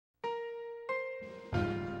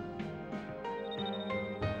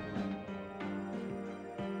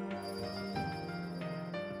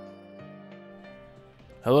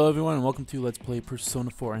Hello everyone and welcome to Let's Play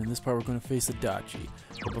Persona 4, and in this part we're going to face Adachi.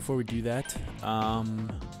 But before we do that, I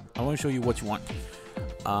want to show you what you want.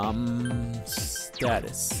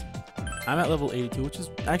 Status. I'm at level 82, which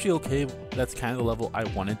is actually okay. That's kind of the level I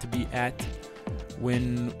wanted to be at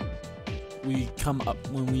when we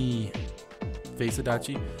face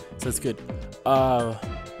Adachi, so that's good.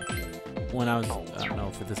 When I don't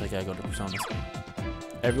know, for this I gotta go to Personas.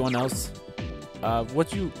 Everyone else,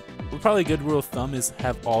 probably a good rule of thumb is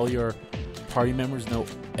have all your party members know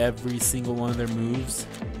every single one of their moves,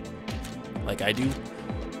 like I do.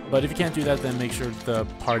 But if you can't do that, then make sure the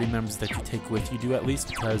party members that you take with you do at least,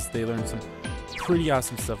 because they learn some pretty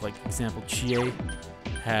awesome stuff. Like, example, Chie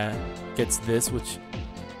gets this, which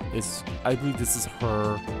is, I believe this is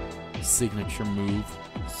her signature move,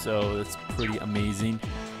 so it's pretty amazing.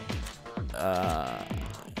 Yeah,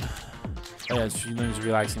 she learns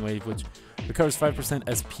Relaxing Wave, which recovers 5%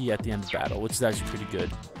 SP at the end of battle, which is actually pretty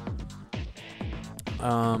good.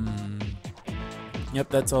 Yep,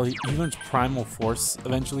 that's all. He learns Primal Force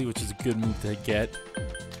eventually, which is a good move to get.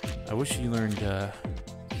 I wish he learned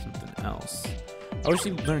something else. I wish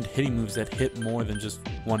he learned hitting moves that hit more than just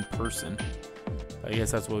one person. I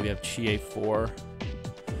guess that's what we have Chie for.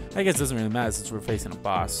 I guess it doesn't really matter since we're facing a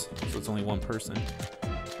boss, so it's only one person.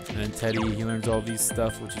 And then Teddy, he learns all these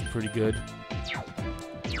stuff, which is pretty good.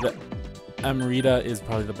 The Amrita is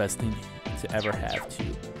probably the best thing to ever have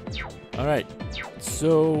too. Alright,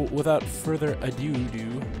 so without further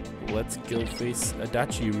ado, let's go face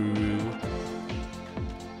Adachi.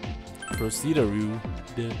 Proceed-a-roo.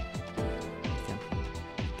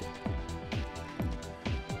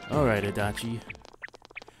 Alright, Adachi.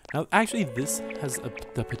 Now, actually, this has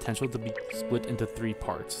the potential to be split into 3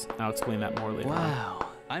 parts. I'll explain that more later. Wow,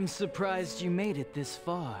 I'm surprised you made it this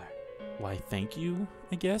far. Why, thank you,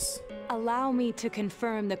 I guess. Allow me to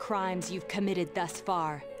confirm the crimes you've committed thus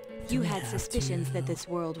far. You had suspicions that this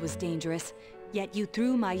world was dangerous, yet you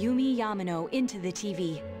threw Mayumi Yamano into the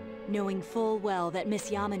TV. Knowing full well that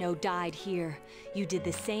Miss Yamano died here, you did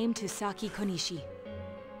the same to Saki Konishi.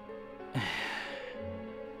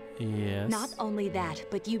 Yes. Not only that,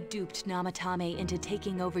 but you duped Namatame into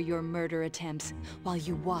taking over your murder attempts while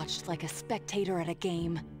you watched like a spectator at a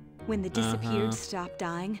game. When the disappeared stopped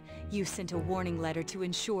dying, you sent a warning letter to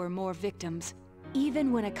ensure more victims.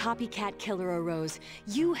 Even when a copycat killer arose,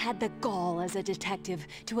 you had the gall as a detective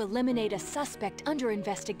to eliminate a suspect under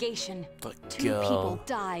investigation. Two people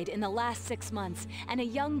died in the last 6 months, and a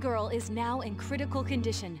young girl is now in critical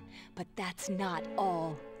condition. But that's not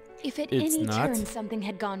all. If at any turn something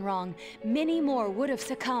had gone wrong, many more would have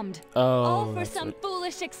succumbed. All for some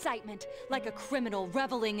foolish excitement, like a criminal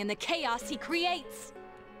reveling in the chaos he creates.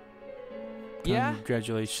 Yeah?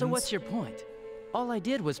 Congratulations. So what's your point? All I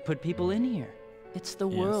did was put people in here. It's the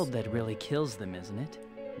world that really kills them, isn't it?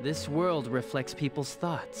 This world reflects people's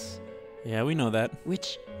thoughts. Yeah, we know that.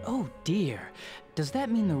 Which, oh dear, does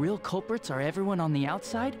that mean the real culprits are everyone on the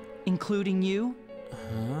outside, including you?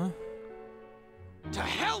 Huh? To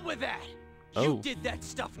hell with that! You did that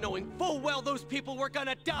stuff knowing full well those people were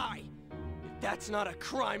gonna die! If that's not a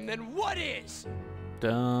crime, then what is?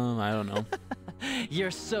 I don't know. You're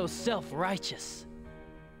so self-righteous.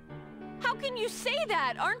 How can you say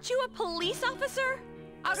that? Aren't you a police officer?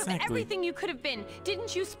 Out of everything you could have been,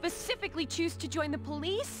 didn't you specifically choose to join the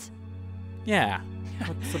police? Yeah.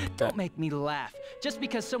 What's up with that? Don't make me laugh. Just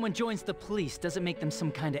because someone joins the police doesn't make them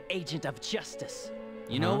some kind of agent of justice.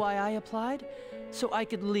 You know why I applied? So I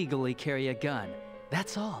could legally carry a gun.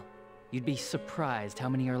 That's all. You'd be surprised how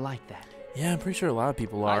many are like that. Yeah, I'm pretty sure a lot of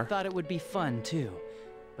people are. I thought it would be fun too.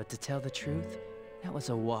 But to tell the truth, that was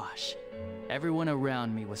a wash. Everyone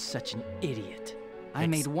around me was such an idiot. I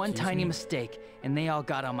made one tiny mistake, and they all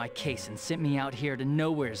got on my case and sent me out here to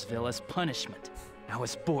Nowheresville as punishment. I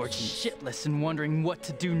was bored and shitless and wondering what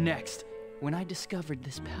to do next when I discovered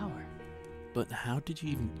this power. But how did you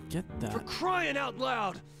even get that? For crying out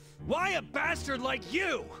loud! Why a bastard like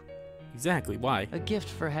you? Exactly, why? A gift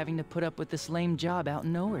for having to put up with this lame job out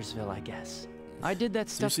in Nowheresville, I guess. I did that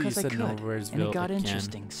stuff because I could, and it got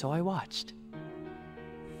interesting, so I watched.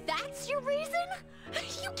 That's your reason?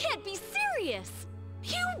 You can't be serious!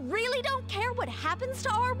 You really don't care what happens to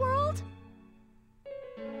our world?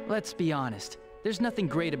 Let's be honest. There's nothing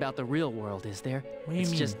great about the real world, is there?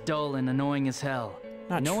 It's just dull and annoying as hell.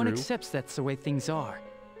 No one accepts that's the way things are.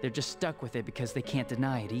 They're just stuck with it because they can't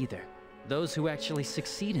deny it either. Those who actually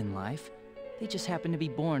succeed in life, they just happen to be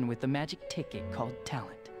born with a magic ticket called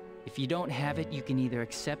talent. If you don't have it, you can either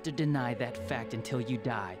accept or deny that fact until you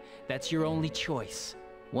die. That's your only choice.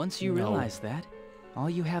 Once you realize that,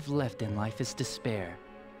 all you have left in life is despair.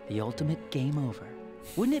 The ultimate game over.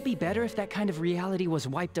 Wouldn't it be better if that kind of reality was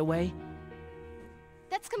wiped away?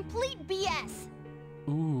 That's complete BS.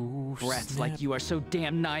 Ooh, brats like you are so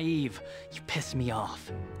damn naive. You piss me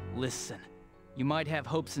off. Listen, you might have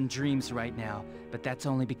hopes and dreams right now, but that's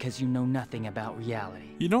only because you know nothing about reality.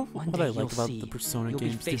 You know what I like about the Persona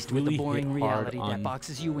games? They really hit hard on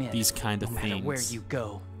boxes you in, these kind of no matter things. Where you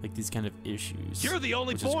go. Like these kind of issues. You're the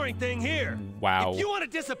only boring thing here. Wow. If you want to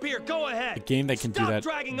disappear, go ahead. A game that can do that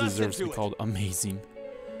deserves to be it. called amazing.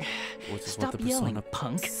 Which is Stop what the yelling, Persona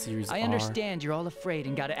punk. series I understand you're all afraid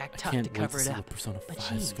and gotta act tough to cover it up. Persona 5 But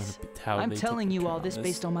is gonna geez, be how I'm they telling take you the all turn this on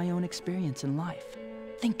based on my own experience in life.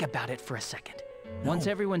 Think about it for a second. No. Once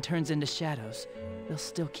everyone turns into shadows, they'll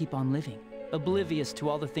still keep on living, oblivious to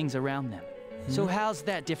all the things around them. So how's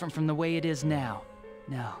that different from the way it is now?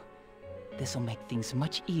 No, this'll make things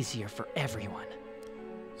much easier for everyone.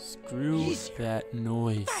 Screw that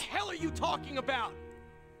noise. What the hell are you talking about?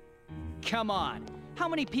 Come on. How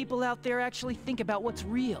many people out there actually think about what's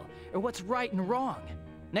real, or what's right and wrong?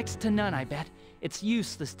 Next to none, I bet. It's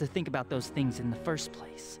useless to think about those things in the first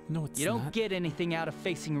place. No, it's You don't not. get anything out of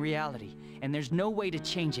facing reality, and there's no way to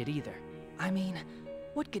change it either. I mean,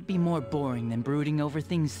 what could be more boring than brooding over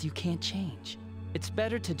things you can't change? It's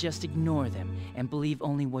better to just ignore them and believe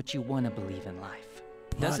only what you want to believe in life.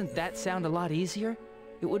 Doesn't that sound a lot easier?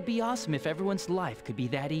 It would be awesome if everyone's life could be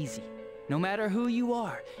that easy. No matter who you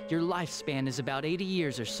are, your lifespan is about 80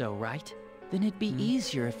 years or so, right? Then it'd be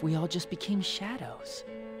easier if we all just became shadows.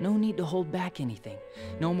 No need to hold back anything.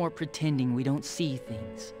 No more pretending we don't see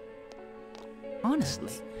things.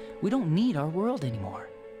 Honestly, we don't need our world anymore.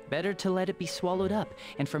 Better to let it be swallowed up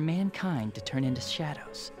and for mankind to turn into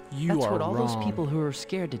shadows. That's what all those people who are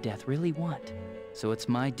scared to death really want. So it's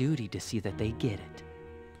my duty to see that they get it.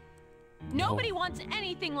 Nobody wants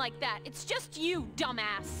anything like that. It's just you,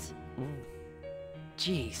 dumbass.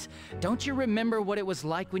 Jeez, don't you remember what it was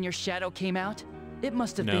like when your shadow came out? It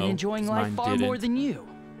must have been enjoying 'cause life mine far more didn't. than you.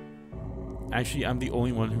 Actually, I'm the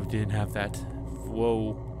only one who didn't have that.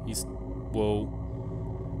 Whoa. Whoa.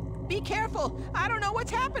 Be careful! I don't know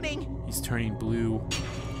what's happening! He's turning blue.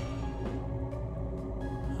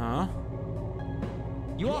 Huh?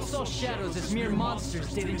 You all saw shadows as mere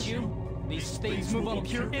monsters, didn't you? These things move on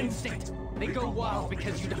pure instinct. They go wild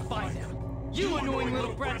because you defy them. You annoying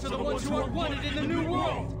little brats are the ones who are wanted in the new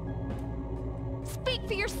world! Speak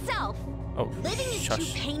for yourself! Oh, Living is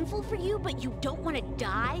shush. too painful for you, but you don't want to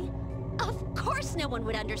die? Of course no one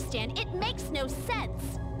would understand. It makes no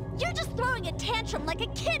sense. You're just throwing a tantrum like a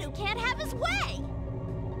kid who can't have his way!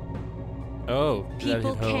 Oh,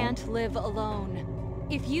 People can't live alone.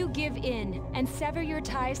 If you give in and sever your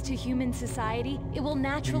ties to human society, it will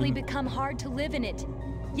naturally become hard to live in it.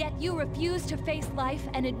 Yet you refuse to face life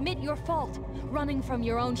and admit your fault, running from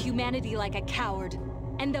your own humanity like a coward.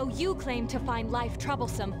 And though you claim to find life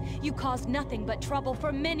troublesome, you cause nothing but trouble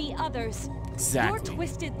for many others. Exactly. Your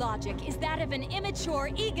twisted logic is that of an immature,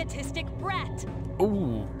 egotistic brat.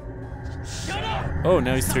 Ooh. Shut up! Oh,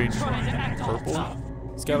 now he's turning Trying to act all purple. tough.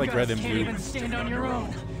 He's got like red and Can't blue. even stand on your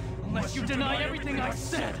own, unless you deny everything I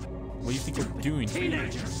said. What do you think you're doing?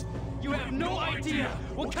 Teenagers, you have no idea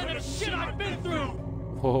what kind of shit I've been through.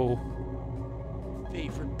 Whoa.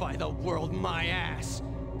 Favored by the world, my ass.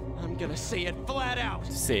 I'm gonna say it flat out.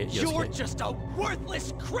 Say it, You're Yosuke. just a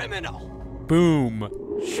worthless criminal. Boom.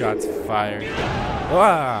 Shots fired.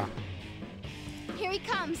 Ah. Here he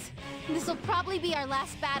comes. This'll probably be our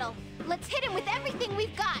last battle. Let's hit him with everything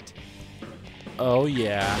we've got. Oh,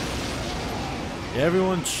 yeah.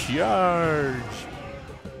 Everyone charge.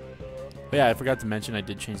 But yeah, I forgot to mention I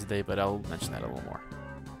did change the day, but I'll mention that a little more.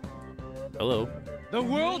 Hello. The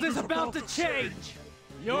world is about to change.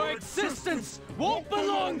 Your existence won't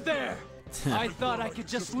belong there. I thought I could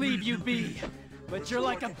just leave you be, but you're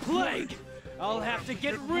like a plague. I'll have to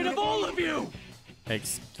get rid of all of you.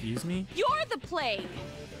 Excuse me? You're the plague.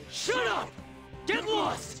 Shut up! Get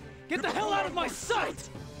lost! Get the hell out of my sight!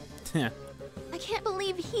 I can't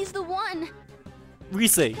believe he's the one.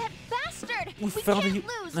 Reset. That bastard! We We found can't you-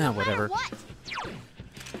 lose, Nah, no whatever. matter what.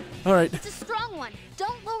 All right. It's a strong one.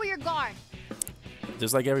 Don't lower your guard.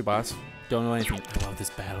 Just like every boss. Don't know anything. I love this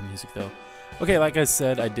battle music though. Okay, like I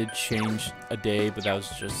said, I did change a day, but that was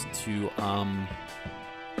just to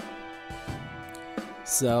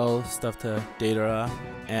sell stuff to Datara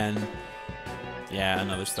and yeah, and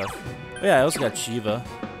other stuff. But yeah, I also got Shiva,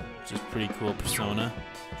 which is pretty cool persona.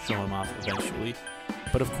 Show him off eventually.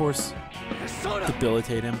 But of course,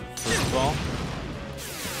 debilitate him first of all.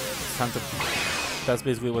 It's time to. That's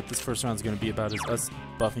basically what this first round's gonna be about: is us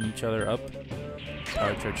buffing each other up.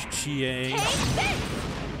 Power Charge Chie.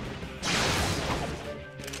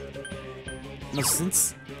 Now,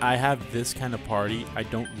 since I have this kind of party, I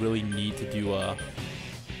don't really need to do a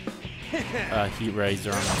heat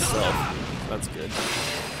raiser on myself. That's good.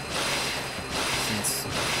 Since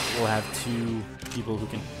we'll have 2 people who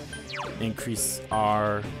can increase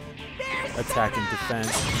our attack and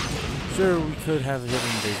defense. Sure, we could have a hit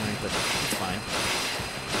invasion, but it's fine.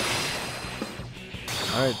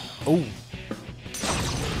 Alright. Oh!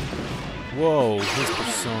 Whoa, his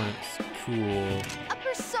persona is cool. A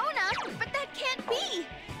persona? But that can't be!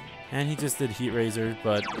 And he just did heat razor,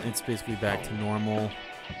 but it's basically back to normal.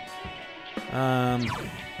 I'm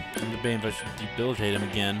debating if I should debilitate him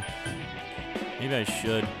again. Maybe I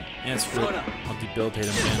should. Yeah, screw it. I'll debilitate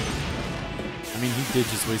him again. I mean, he did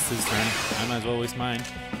just waste his turn. I might as well waste mine.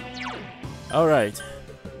 Alright.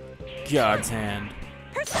 God's hand.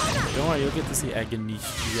 Don't worry, you'll get to see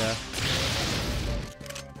Aganisha.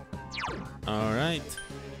 Alright.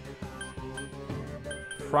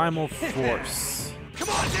 Primal Force. Come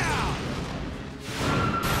on down!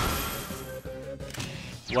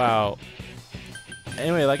 Wow.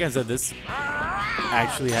 Anyway, like I said, this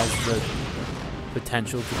actually has the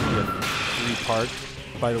potential to be a 3-part.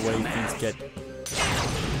 By the way, things get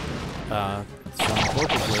some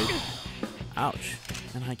Corporal Blade. Ouch.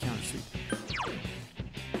 And high counter sweep.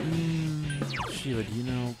 Shiva, do you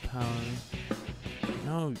know power?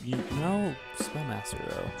 No, you know Spellmaster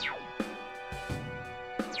though.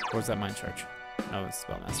 Or is that Mind Charge? No, it's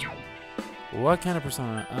Spellmaster. What kind of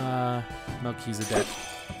persona? Melchizedek.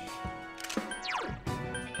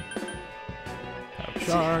 Power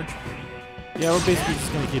Charge. Yeah, we're basically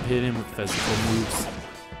just gonna keep hitting him with physical moves.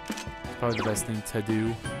 It's probably the best thing to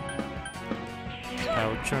do.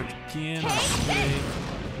 Power Charge again. Okay.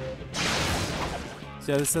 So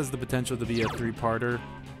yeah, this has the potential to be a 3-parter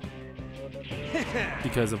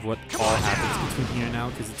because of what all happens between here and now,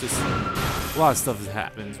 because it just a lot of stuff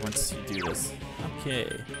happens once you do this.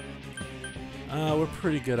 Okay. We're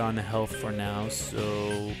pretty good on the health for now,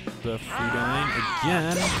 so the Freedyne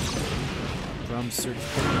again from Sir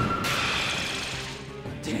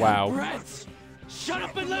Kenny. Wow. Brats! Shut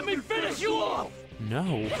up and let me finish you off!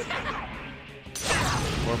 No.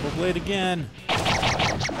 Corporal Blade again.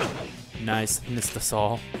 Nice, missed us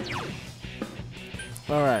all.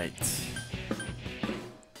 Alright.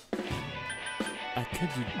 I could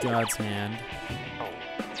do God's Hand,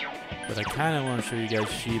 but I kind of want to show you guys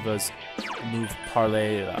Shiva's move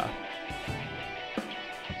Parlay.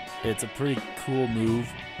 It's a pretty cool move,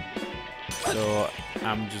 so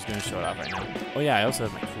I'm just going to show it off right now. Oh yeah, I also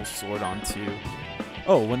have my cool sword on too.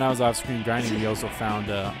 Oh, when I was off screen grinding, we also found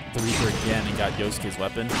the Reaper again and got Yosuke's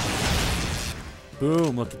weapon.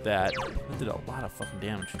 Boom, look at that. That did a lot of fucking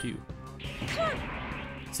damage too.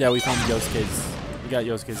 So yeah, we found we got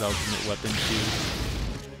Yosuke's ultimate weapon too.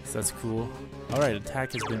 So that's cool. Alright,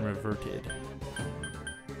 attack has been reverted.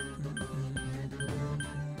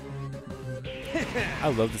 I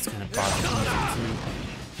love this kind of boss music too.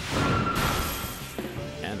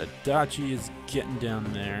 And Adachi is getting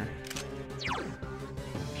down there.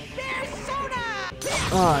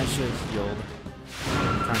 Oh, I should have healed.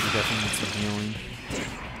 Kanji definitely needs some healing.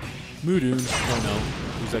 Mudun. Oh no.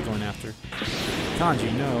 Who's that going after?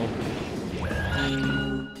 Kanji, no.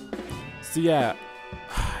 So yeah.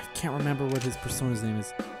 I can't remember what his persona's name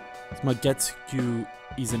is. It's Magetsuku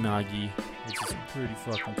Izanagi, which is pretty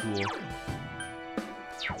fucking cool.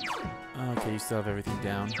 Okay, you still have everything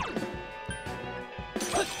down.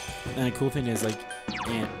 And the cool thing is, like,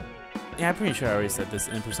 yeah, I'm pretty sure I already said this.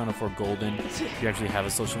 In Persona 4 Golden, you actually have a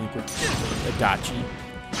social link with Adachi.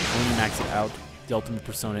 When you max it out, the ultimate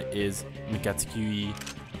persona is Magetsuku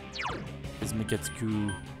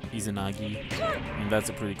Izanagi. And that's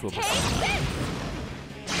a pretty cool persona.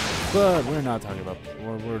 But we're not talking about,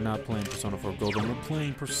 we're not playing Persona 4 Golden. We're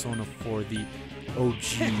playing Persona 4, the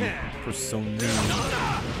OG Persona.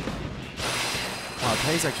 Wow,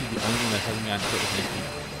 Tai's actually the only one that hasn't gotten hit with anything.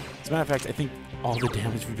 As a matter of fact, I think all the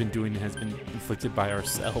damage we've been doing has been inflicted by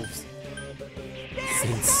ourselves.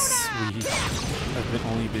 Since we have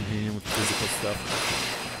only been hitting with physical stuff.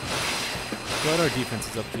 What our defense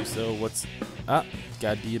is up to, so what's... Ah,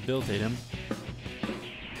 gotta debilitate him.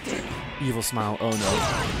 Evil smile, oh no.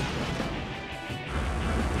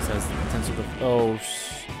 This has the potential to...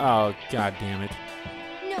 Oh, god damn it.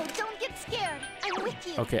 No, don't get scared. I'm with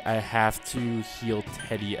you. Okay, I have to heal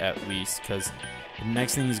Teddy at least, because the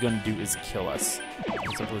next thing he's going to do is kill us.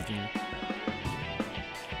 What's up with you?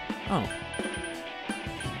 Oh.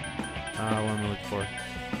 What am I looking for?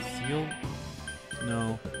 Seal?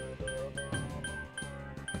 No.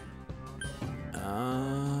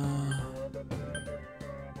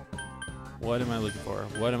 What am I looking for?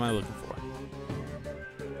 What am I looking for?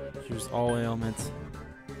 Here's all ailments.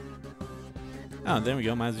 Oh, there we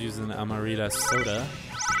go. Might as well use an Amarita soda.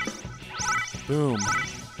 Boom.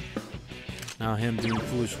 Now him doing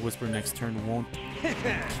Foolish Whisper next turn won't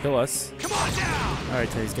kill us. Come on down! Alright,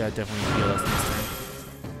 Teddy's gotta definitely kill us next turn.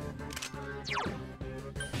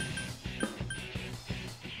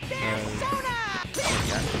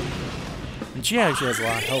 And she actually has a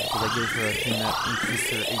lot of health because I gave her a thing that increased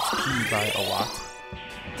her HP by a lot.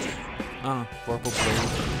 Vorpal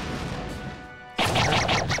Blade.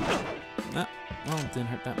 Nah, well, it didn't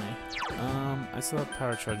hurt that many. I still have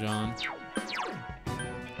Power Charge on.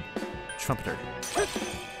 Trumpeter.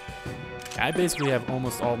 I basically have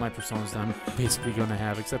almost all my personas that I'm basically going to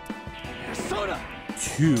have, except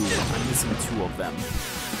 2. I'm missing 2 of them.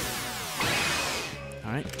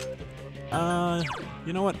 Alright.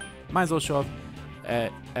 You know what? Might as well show off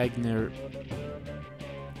Agner.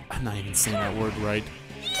 I'm not even saying that word right.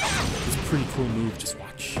 It's a pretty cool move. Just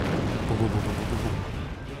watch. Boom, boom, boom, boom, boom, boom, boom.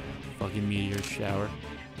 Fucking meteor shower.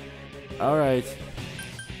 Alright.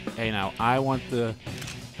 Hey, now, I want the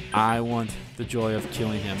joy of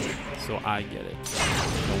killing him, so I get it.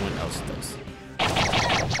 No one else does.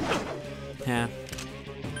 Yeah.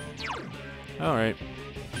 Alright.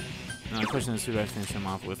 Now the question is, who do I finish him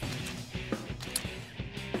off with?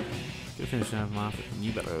 Could finish him off with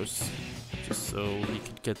Nibiros, just so he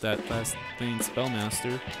could get that last thing,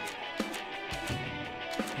 Spellmaster.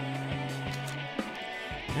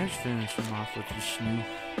 I should finish him off with Vishnu.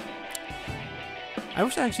 I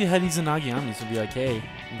wish I actually had Izanagi to be like, hey,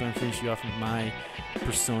 I'm gonna finish you off with my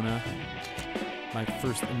persona. My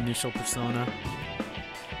first initial persona.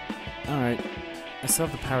 Alright. I still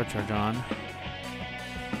have the power charge on.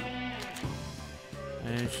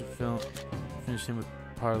 I should finish him with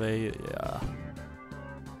Parlay, yeah.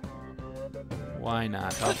 Why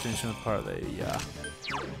not? I'll finish him with Parlay, yeah.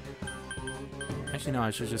 Actually, no,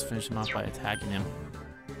 I should just finish him off by attacking him.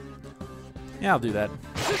 Yeah, I'll do that.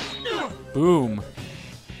 Boom!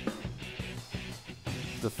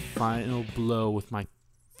 The final blow with my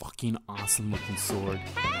fucking awesome looking sword.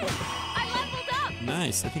 Hey! I leveled up!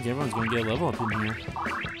 Nice. I think everyone's going to get a level up in here.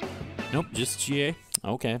 Nope, just GA.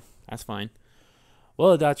 Okay, that's fine.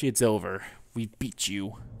 Well, Adachi, it's over. We beat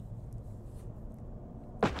you.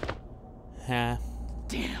 Ha.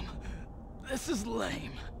 Damn. This is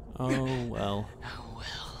lame. Oh, well. Oh,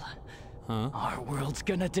 well. Huh? Our world's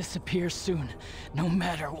gonna disappear soon, no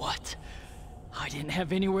matter what. I didn't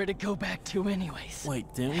have anywhere to go back to anyways. Wait,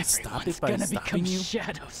 didn't we stop it by gonna stopping become you?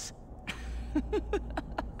 shadows.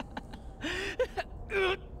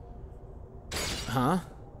 Huh?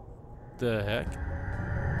 The heck?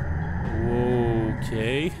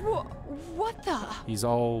 Okay. What the? He's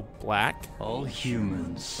all black? All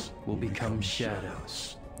humans will become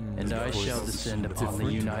shadows, and I voice shall is descend upon the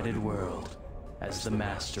different. united world as the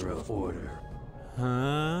master of order.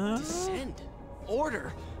 Huh? Descend?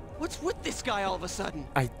 Order? What's with this guy all of a sudden?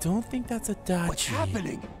 I don't think that's Adachi. What's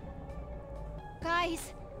happening?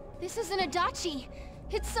 Guys, this isn't Adachi.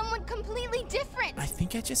 It's someone completely different. I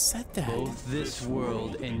think I just said that. Both this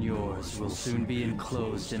world and yours will soon be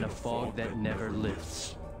enclosed in a fog that never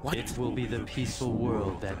lifts. What? It will be the peaceful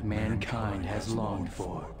world that mankind has longed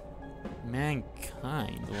for.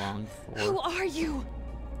 Mankind longed for. Who are you?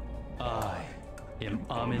 I am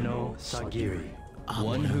Amino Sagiri,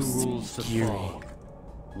 one who rules the fog,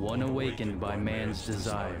 one awakened by man's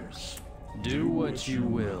desires. Do what you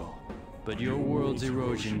will, but your world's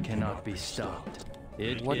erosion cannot be stopped.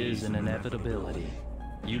 It is an inevitability.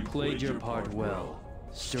 You played your part well,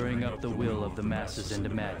 stirring up the will of the masses into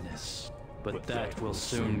madness. But that will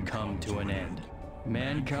soon come to an end.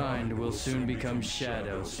 Mankind will soon become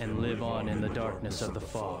shadows and live on in the darkness of the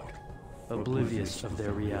fog, oblivious of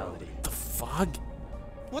their reality. The fog?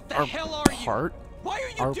 What the Our hell are part? you? Why are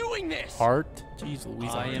you Our doing this? Heart? Jeez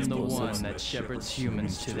Louise. I am the one that shepherds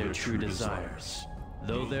humans to their true desires.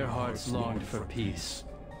 Though their hearts longed for peace,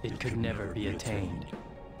 it could never be attained.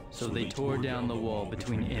 So they tore down the wall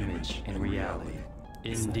between image and reality.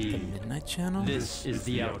 Indeed, Midnight Channel? this is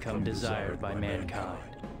the outcome desired by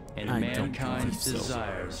mankind. And I don't mankind's believe so.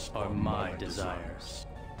 desires are my desires.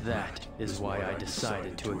 That is why I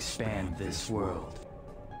decided to expand this world.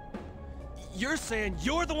 You're saying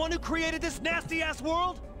you're the one who created this nasty-ass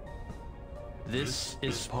world? This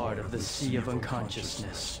is part of the sea of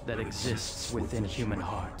unconsciousness that exists within human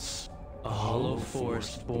hearts. A hollow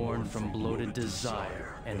forest born from bloated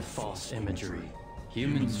desire and false imagery.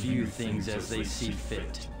 Humans view things as they see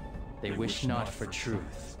fit. They wish not for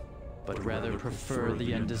truth, but rather prefer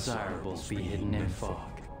the undesirables be hidden in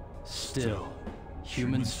fog. Still,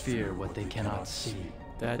 humans fear what they cannot see.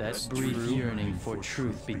 That brief yearning for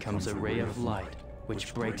truth becomes a ray of light,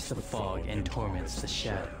 which breaks the fog and torments the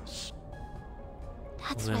shadows.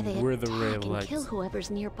 That's Then why they we're the ray attack of and light. kill whoever's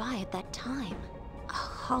nearby at that time. A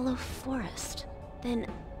hollow forest. Then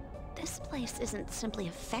this place isn't simply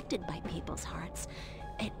affected by people's hearts.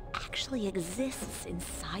 It actually exists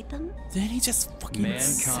inside them? Didn't he just fucking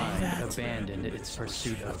say Mankind that? abandoned its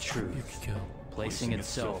pursuit of truth, placing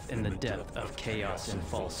itself in the depth of chaos and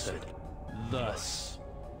falsehood. Thus,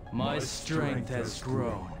 my strength has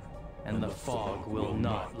grown, and the fog will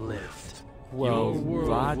not lift. Well, Your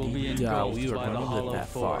world will be la-di-da, engulfed we are by the gonna hollow let that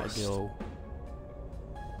fog forest. go.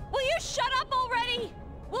 Will you shut up already?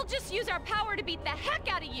 We'll just use our power to beat the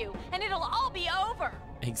heck out of you, and it'll all be over.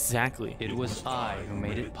 Exactly. It was I who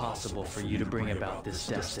made it possible for you to bring about this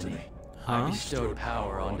destiny. Huh? I bestowed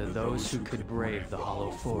power onto those who could brave the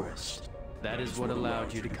hollow forest. That is what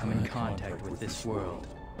allowed you to come in contact with this world.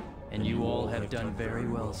 And you all have done very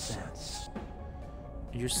well since.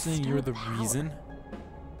 You're saying you're the reason?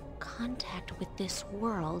 Contact with this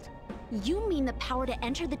world? You mean the power to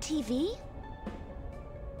enter the TV?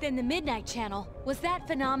 Then the Midnight Channel, was that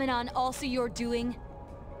phenomenon also your doing?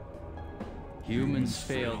 Humans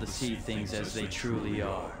fail to see things as they truly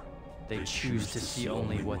are. They choose to see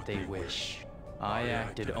only what they wish. I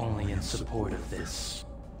acted only in support of this.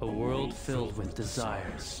 A world filled with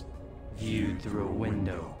desires, viewed through a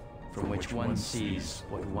window from which one sees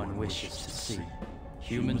what one wishes to see.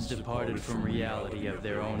 Humans departed from reality of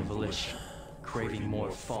their own volition, craving more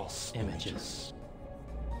false images.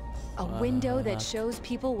 A window that shows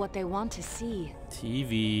people what they want to see.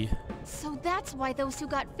 TV. So that's why those who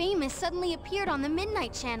got famous suddenly appeared on the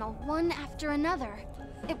Midnight Channel, one after another.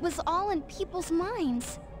 It was all in people's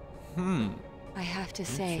minds. I have to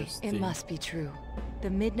say, it Interesting. must be true. The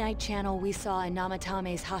Midnight Channel we saw in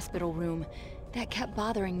Namatame's hospital room, that kept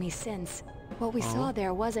bothering me since. What we saw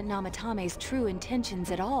there wasn't Namatame's true intentions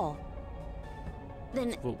at all.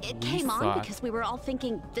 Then Well, it we came on thought- because we were all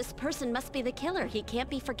thinking, this person must be the killer. He can't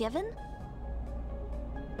be forgiven?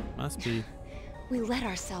 Must be. We let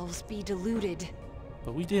ourselves be deluded.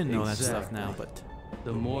 But we didn't know that stuff Exactly. now, but...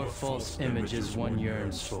 The more false images one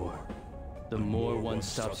yearns for, the more one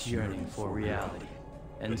stops yearning for reality.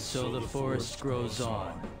 And so the forest grows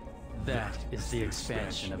on. That is the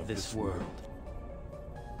expansion of this world.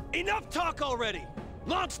 Enough talk already!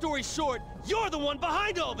 Long story short, you're the one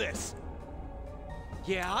behind all this!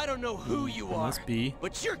 Yeah, I don't know who you are, Must be.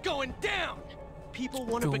 but you're going down! People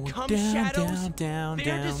want to Going become down, shadows? down, Their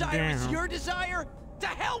down, desire is down. your desire? To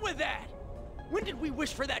hell with that! When did we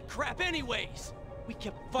wish for that crap anyways? We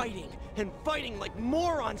kept fighting and fighting like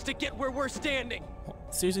morons to get where we're standing!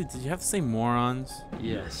 Seriously, did you have to say morons?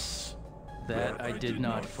 Yes, that I did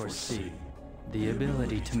not foresee. The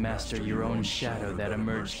ability to master your own shadow that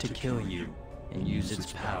emerged to kill you and use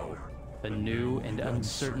its power. A new and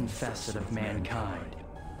uncertain facet of mankind.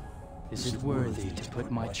 Is it worthy to put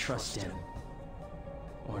my trust in?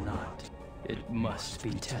 Or not? It must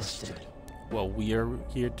be tested. Well, we are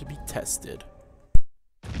here to be tested.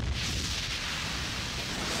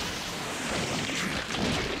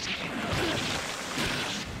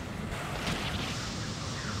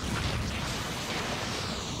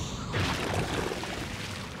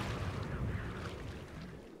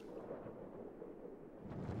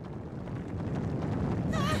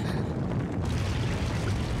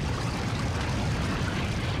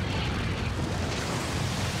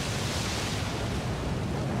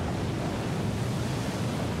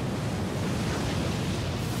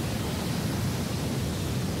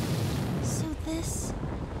 So this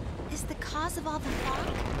is the cause of all the fog?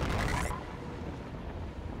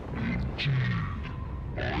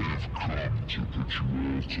 I have come to put you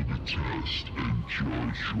all to the test and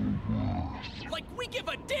judge your worth. Like we give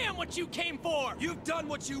a damn what you came for! You've done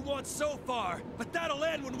what you want so far, but that'll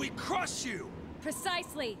end when we crush you!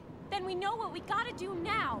 Precisely. Then we know what we gotta do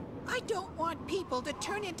now. I don't want people to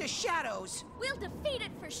turn into shadows. We'll defeat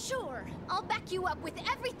it for sure. I'll back you up with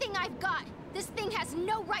everything I've got. This thing has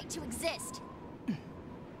no right to exist.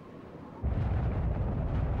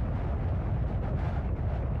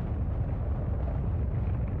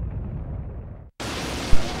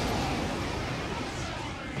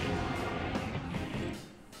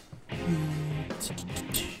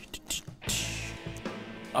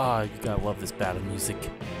 Ah, you gotta love this battle music.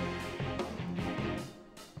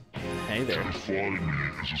 Hey there. Defying me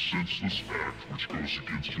is a senseless act which goes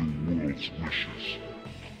against your world's wishes.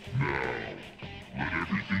 Now, let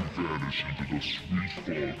everything vanish into the sweet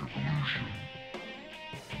fog of illusion.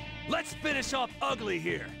 Let's finish off ugly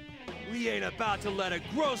here! We ain't about to let a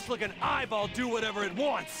gross-looking eyeball do whatever it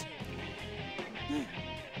wants!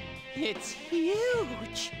 It's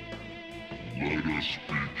huge. Let us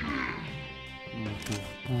begin.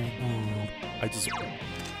 I just...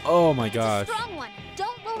 Oh my gosh. Strong one.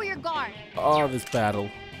 Don't lower your guard. Oh, this battle.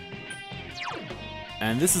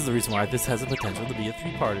 And this is the reason why this has the potential to be a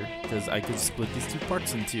 3-parter, because I could split these 2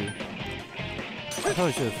 parts in 2. I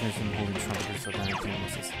probably should have finished him holding trumpeter so then I can't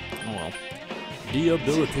miss this. Oh well.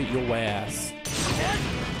 Debilitate your ass.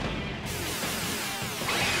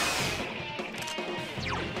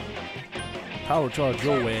 Power charge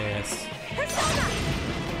your ass.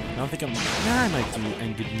 I don't think I'm... Nah, I might do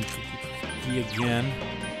Engine Key again.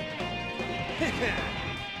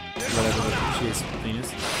 Whatever the chase thing is.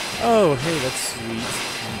 Oh, hey, that's sweet.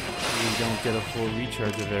 We don't get a full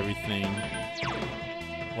recharge of everything.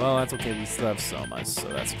 Well, that's okay. We still have Somas, so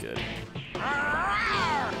that's good.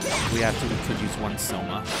 We could use 1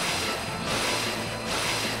 Soma.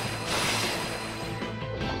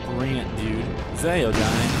 Bring it, dude.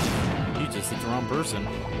 Zayodyne. You just hit the wrong person.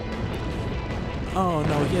 Oh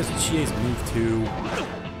no, he has a Chie's move too.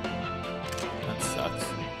 That sucks.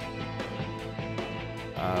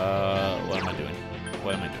 What am I doing?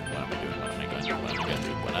 What am I doing? What am I doing? What am I gonna do? What am I gonna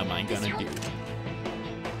do? What am I gonna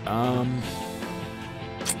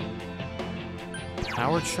do?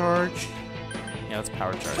 Power charge? Yeah, let's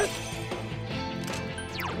power charge.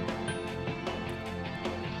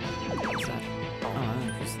 What's that? Oh, that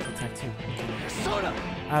increases the attack too. Okay.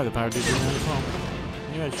 I have the power to do that as well.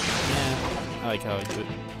 Yeah, I like how I do it.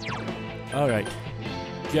 Alright.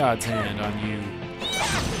 God's hand on you.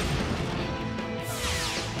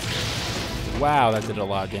 Wow, that did a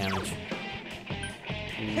lot of damage.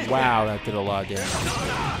 Wow, that did a lot of damage.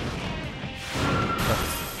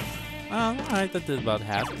 Alright, that did about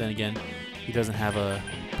half. Then again, he doesn't have a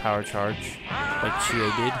power charge like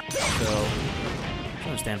Chie did, so it's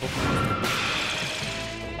understandable.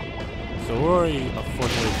 So we're already a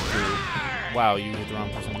 4th way through. Wow, you hit the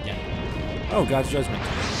wrong person again. Oh, God's Judgment.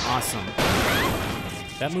 Awesome.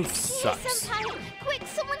 That move sucks. Quick,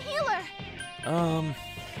 someone heal her.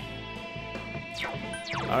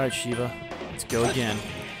 Alright, Shiva. Let's go again.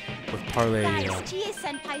 With Parlay.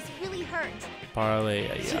 Chie-senpai's really hurt. Parlay,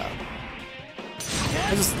 yeah.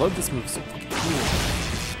 I just love this move. So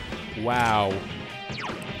cool. Wow.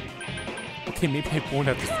 Okay, maybe I won't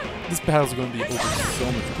have to. This battle's going to be over so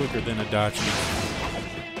much quicker than Adachi.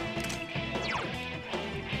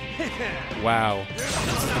 Wow. This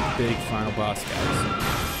is the big final boss, guys.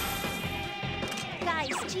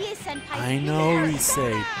 Guys, Chie-senpai. I know, we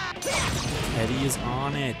say. Teddy is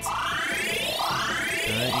on it.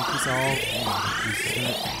 Gonna increase all. He's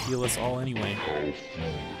gonna heal us all anyway. How foolish.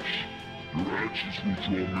 Your actions will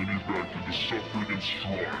draw many back into suffering and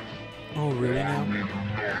strife. Oh, really now? Why will you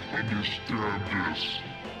not understand this?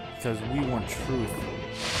 Because we want truth.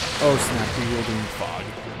 Oh, snap, we wielding fog.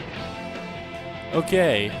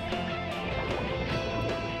 Okay.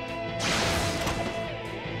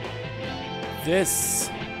 This,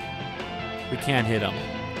 we can't hit him.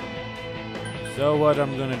 So what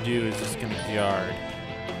I'm gonna do is just gonna guard.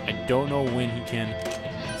 I don't know when he can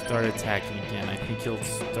start attacking again. I think he'll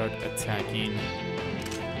start attacking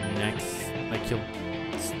next. Like he'll.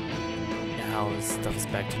 Now this stuff is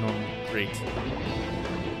back to normal. Great.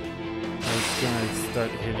 He's gonna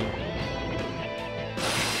start hitting.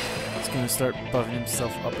 He's gonna start buffing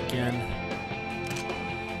himself up again.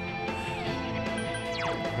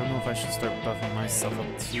 I don't know if I should start buffing myself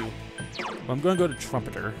up too. Well, I'm gonna go to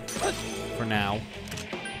Trumpeter for now.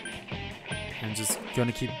 And just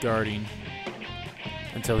gonna keep guarding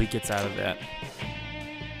until he gets out of that.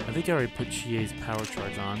 I think I already put Chie's power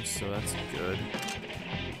charge on, so that's good.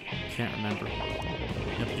 Can't remember.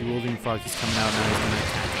 Yep, the Wielding Frog is coming out now. He's gonna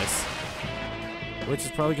attack us. Which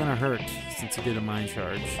is probably gonna hurt since he did a mind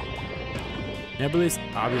charge. Nebulous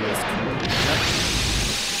Obelisk. Yep.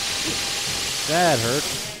 That hurt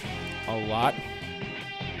a lot.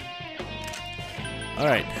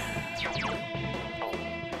 Alright.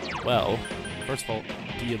 Well, first of all,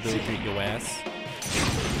 debilitate your ass.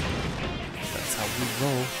 That's how we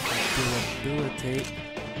roll. Debilitate.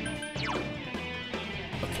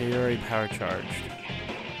 Okay, you're already power charged.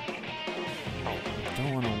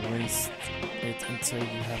 Don't want to waste it until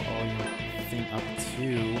you have all your thing up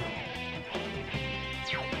too.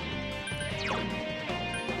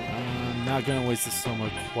 I'm not gonna waste the Soma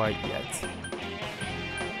quite yet.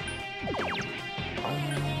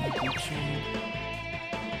 B-chain.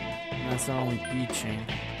 That's not only B-chain.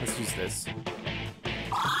 Let's use this.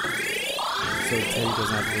 So Teddy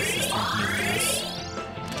doesn't have to waste his time healing us.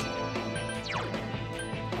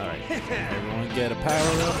 Alright, everyone get a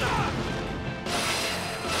power up.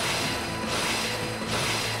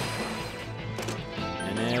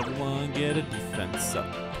 And everyone get a defense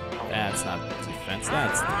up. That's not defense.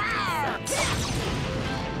 That's defense.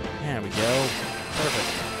 There we go.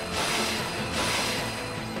 Perfect.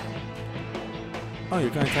 Oh, you're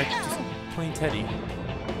going to attack just plain Teddy.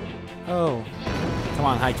 Oh. Come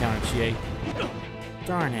on, high counter, Chie.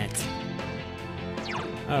 Darn it.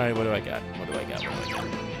 Alright, what do I got? What do I got? What do I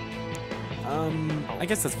got? I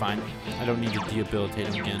guess that's fine. I don't need to debilitate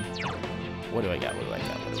him again. What do I got? What do I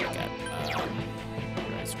got? What do I got?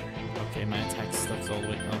 Okay, my attack stuff's all the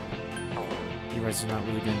way up. You guys are not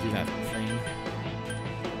really going to do that thing.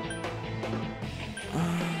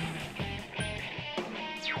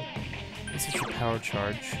 This is your power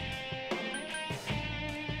charge.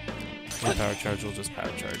 My power charge will just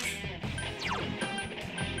power charge.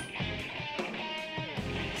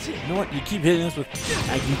 You know what? You keep hitting us with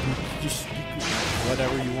just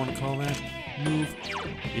whatever you want to call that move.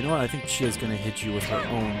 You know what? I think Chia's going to hit you with her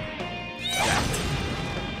own attack.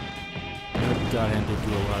 God hand did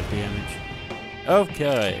do a lot of damage.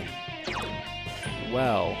 Okay.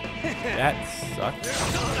 Well, that sucked.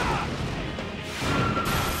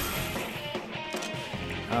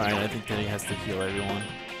 Alright, I think that he has to heal everyone.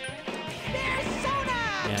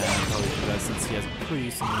 Yeah, probably do that since he has pretty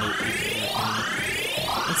similar HP right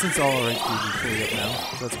now. And since all our HP is fully up now,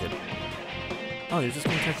 so that's good. Oh, you're just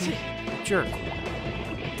going to attack me? Jerk.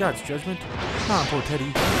 God's judgment. Come on, poor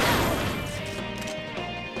Teddy.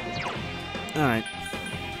 Alright.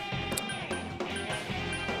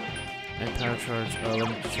 And power charge. Oh, let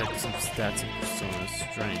me check some stats of Persona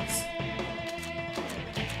strengths.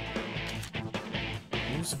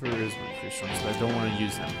 Use for his strengths, but I don't want to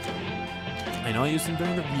use him. I know I used him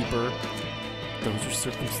during the Reaper. Those are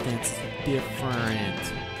circumstances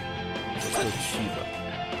different. Let's go with Shiva.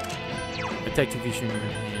 Attack confusion you're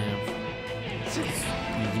gonna have.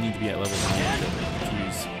 You need to be at level 9 to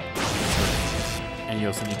confuse. And you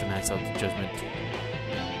also need to max out the Judgment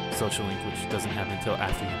Social Link, which doesn't happen until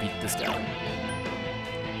after you beat this guy.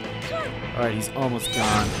 Alright, he's almost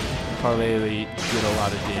gone. Parley did a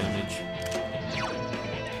lot of damage.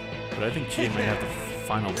 But I think Chie might have the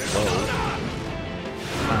final blow.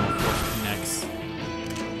 Final force connects.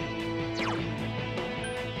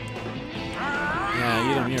 Yeah,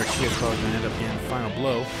 either me or Chie is probably going to end up getting the final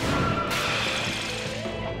blow.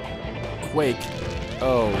 Quake.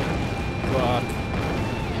 Oh. Fuck.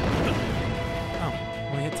 Oh,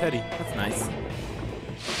 we hit Teddy. That's nice.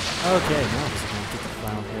 Okay, now I'm just going to get the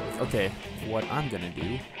final hit. Okay, what I'm going to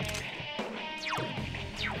do...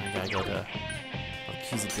 I gotta go to...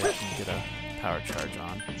 He's a bit and get a power charge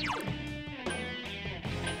on.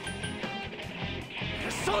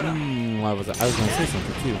 What was I was going to say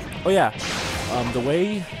something too. Oh yeah, the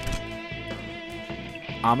way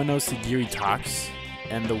Amino Sagiri talks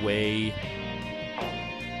and the way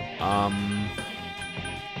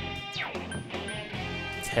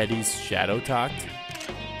Teddy's shadow talked.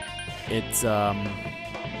 It's the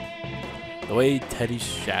way Teddy's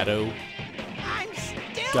shadow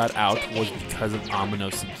got out was because of Amino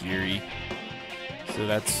Sagiri. So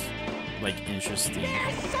that's like interesting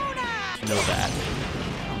to know that.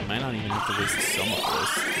 I might not even have to waste some of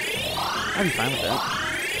this. I'd be fine with that.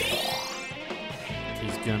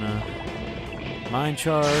 He's gonna mind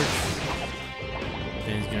charge.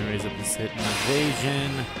 Then he's gonna raise up his hit and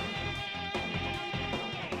evasion.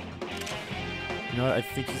 You know what? I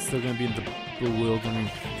think he's still gonna be in the bewildering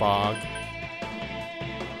fog.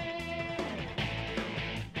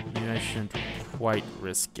 Maybe I shouldn't quite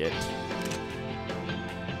risk it.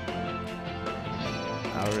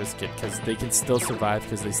 I'll risk it because they can still survive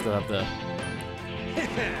because they still have the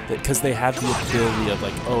because they have the ability of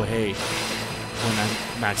like, oh hey, when I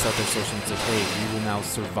max out their social, it's like, hey, we will now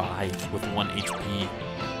survive with 1 HP,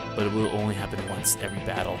 but it will only happen once every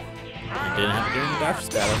battle. It didn't happen during the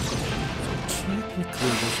Baptist battle, so technically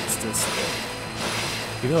we should still stay.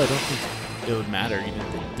 Even though I don't think it would matter even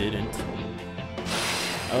if it didn't.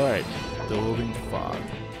 Alright, building fog.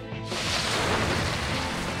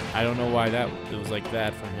 I don't know why it was like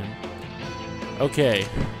that for him. Okay.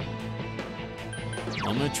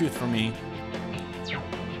 Moment of truth for me.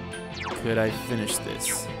 Could I finish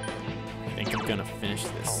this? I think I'm gonna finish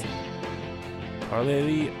this.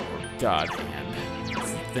 Parley or God Hand?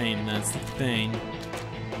 That's the thing, that's the thing.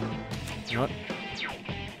 You know what?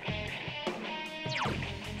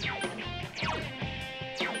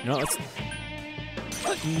 You know what, let's...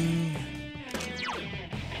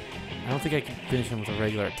 I don't think I can finish him with a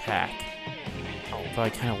regular attack. Though I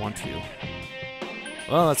kind of want to.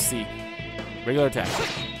 Well, let's see. Regular attack.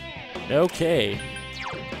 Okay.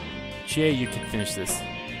 Chie, you can finish this.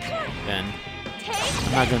 Then.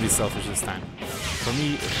 I'm not going to be selfish this time. For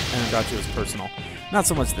me, and Adachi was personal. Not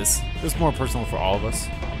so much this. It was more personal for all of us.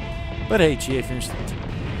 But hey, Chie finished it.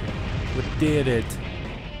 We did it.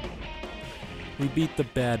 We beat the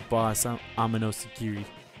bad boss, Amano Sagiri.